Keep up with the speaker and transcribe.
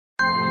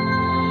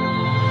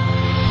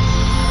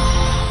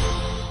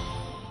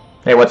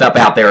Hey, what's up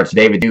out there? It's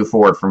David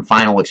Duford from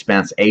Final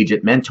Expense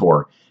Agent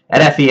Mentor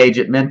at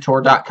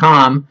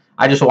feagentmentor.com.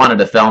 I just wanted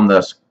to film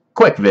this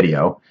quick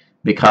video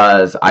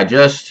because I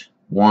just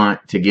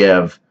want to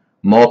give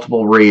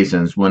multiple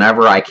reasons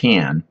whenever I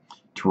can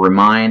to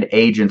remind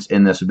agents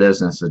in this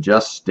business to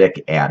just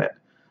stick at it.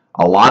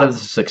 A lot of the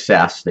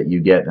success that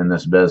you get in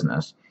this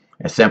business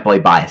is simply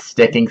by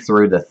sticking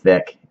through the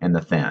thick and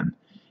the thin.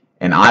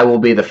 And I will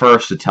be the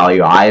first to tell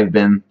you I have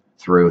been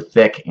through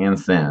thick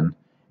and thin,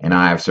 and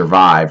I have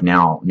survived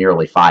now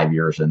nearly 5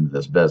 years into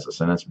this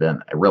business, and it's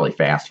been a really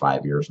fast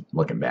 5 years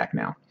looking back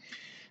now.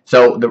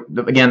 So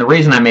again, the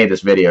reason I made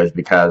this video is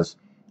because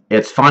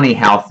it's funny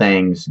how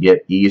things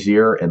get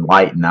easier and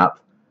lighten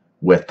up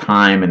with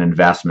time and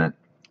investment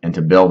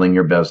into building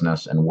your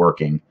business and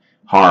working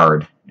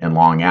hard and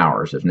long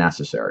hours if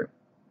necessary.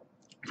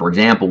 For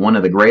example, one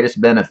of the greatest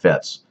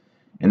benefits,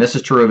 and this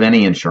is true of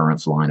any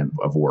insurance line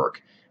of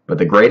work, but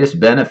the greatest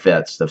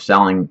benefits of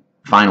selling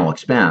Final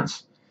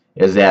Expense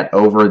is that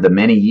over the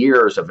many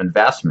years of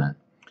investment,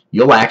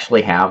 you'll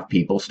actually have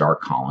people start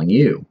calling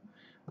you.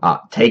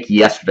 Take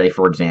yesterday,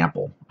 for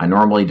example. I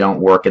normally don't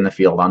work in the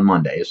field on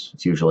Mondays.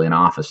 It's usually an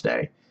office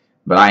day.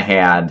 But I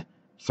had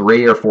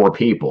 3 or 4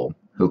 people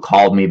who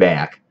called me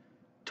back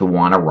to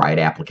want to write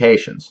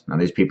applications. Now,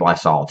 these people I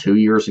saw 2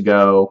 years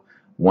ago,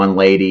 one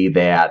lady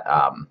that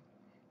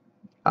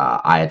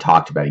I had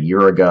talked about a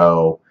year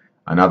ago,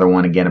 another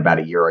one again about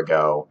a year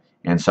ago.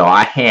 And so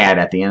I had,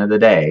 at the end of the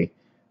day,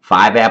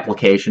 5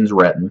 applications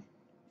written.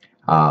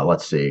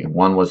 Let's see,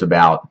 one was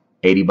about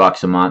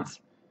 $80 a month,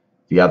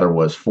 the other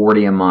was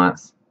 $40 a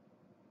month,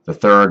 the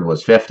third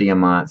was $50 a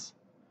month,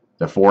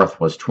 the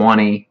fourth was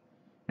 $20,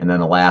 and then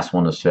the last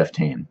one was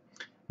 $15.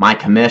 My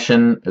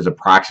commission is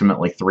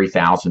approximately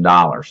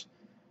 $3,000.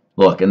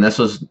 Look, and this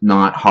is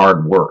not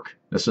hard work.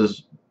 This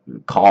is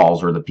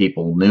calls where the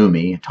people knew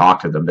me,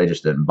 talked to them, they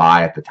just didn't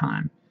buy at the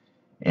time.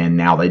 And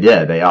now they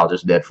did. They all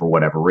just did for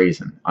whatever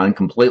reason.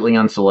 Completely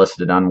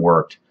unsolicited,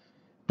 unworked.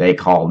 They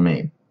called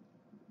me.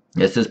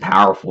 This is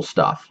powerful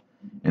stuff.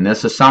 And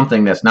this is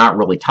something that's not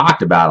really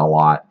talked about a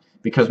lot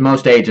because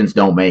most agents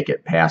don't make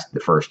it past the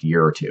first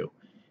year or two.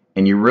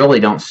 And you really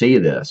don't see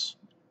this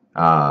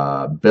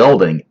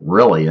building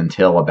really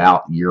until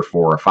about year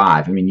 4 or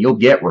 5. I mean, you'll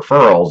get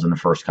referrals in the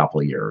first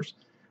couple of years,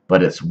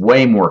 but it's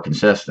way more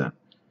consistent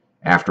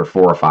after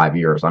 4 or 5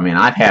 years. I mean,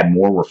 I've had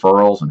more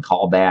referrals and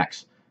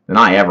callbacks than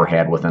I ever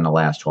had within the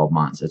last 12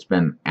 months. It's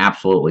been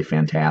absolutely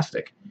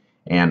fantastic.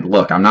 And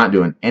look, I'm not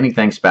doing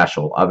anything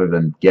special other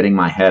than getting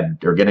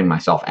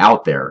myself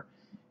out there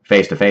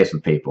face to face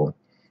with people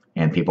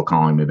and people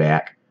calling me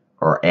back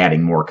or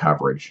adding more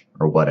coverage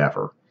or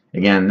whatever.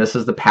 Again, this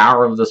is the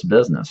power of this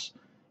business.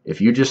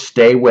 If you just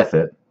stay with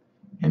it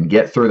and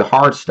get through the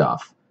hard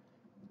stuff,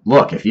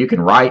 look, if you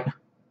can write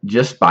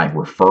just by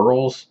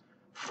referrals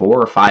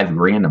 4 or 5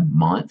 grand a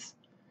month,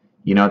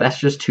 you know, that's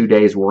just 2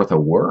 days worth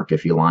of work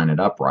if you line it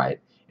up right.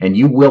 And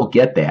you will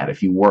get that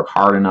if you work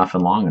hard enough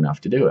and long enough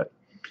to do it.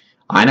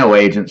 I know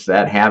agents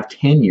that have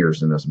 10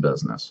 years in this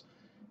business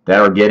that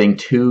are getting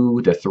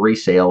 2 to 3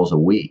 sales a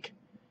week,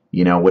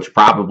 you know, which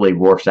probably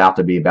works out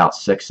to be about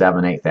 6,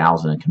 7,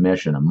 8,000 in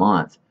commission a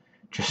month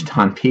just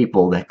on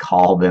people that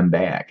call them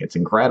back. It's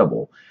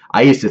incredible.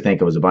 I used to think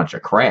it was a bunch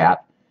of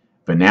crap,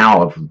 but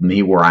now of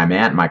me where I'm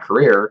at in my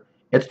career,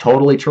 it's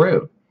totally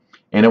true.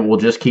 And it will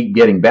just keep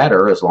getting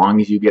better as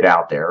long as you get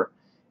out there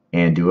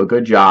and do a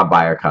good job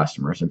by our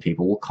customers, and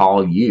people will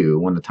call you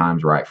when the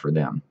time's right for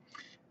them.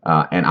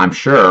 And I'm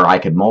sure I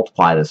could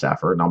multiply this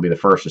effort, and I'll be the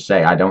first to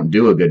say I don't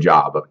do a good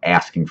job of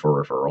asking for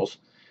referrals,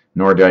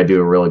 nor do I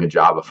do a really good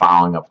job of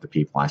following up with the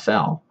people I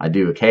sell. I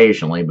do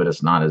occasionally, but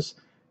it's not as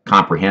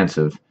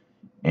comprehensive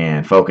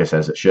and focused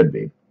as it should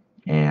be.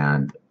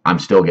 And I'm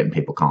still getting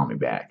people calling me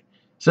back.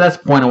 So that's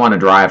the point I want to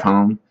drive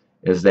home,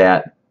 is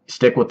that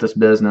stick with this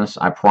business.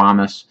 I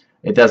promise.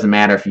 It doesn't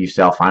matter if you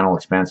sell Final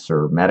Expense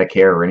or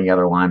Medicare or any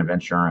other line of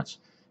insurance.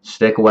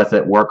 Stick with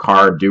it, work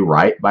hard, do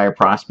right by your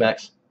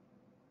prospects,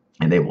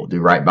 and they will do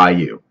right by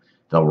you.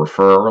 They'll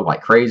refer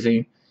like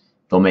crazy.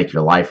 They'll make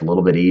your life a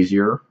little bit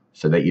easier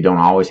so that you don't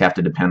always have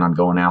to depend on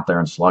going out there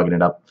and slugging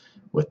it up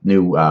with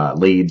new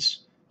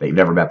leads that you've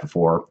never met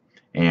before.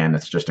 And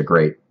it's just a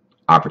great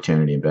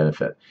opportunity and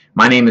benefit.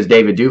 My name is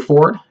David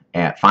Duford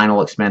at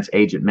Final Expense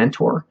Agent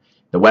Mentor.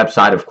 The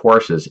website, of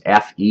course, is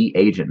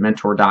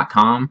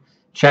feagentmentor.com.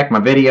 Check my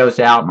videos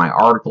out, my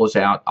articles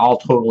out, all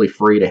totally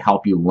free to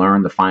help you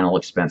learn the Final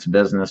Expense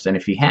business. And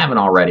if you haven't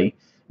already,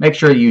 make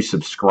sure you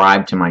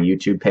subscribe to my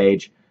YouTube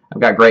page. I've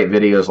got great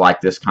videos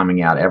like this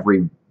coming out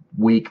every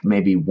week,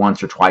 maybe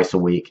once or twice a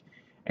week,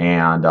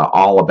 and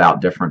all about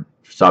different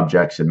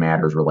subjects and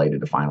matters related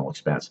to Final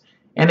Expense.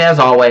 And as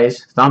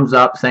always, thumbs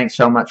up. Thanks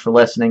so much for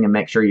listening, and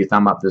make sure you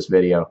thumb up this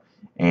video.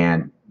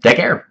 And take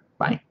care.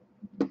 Bye.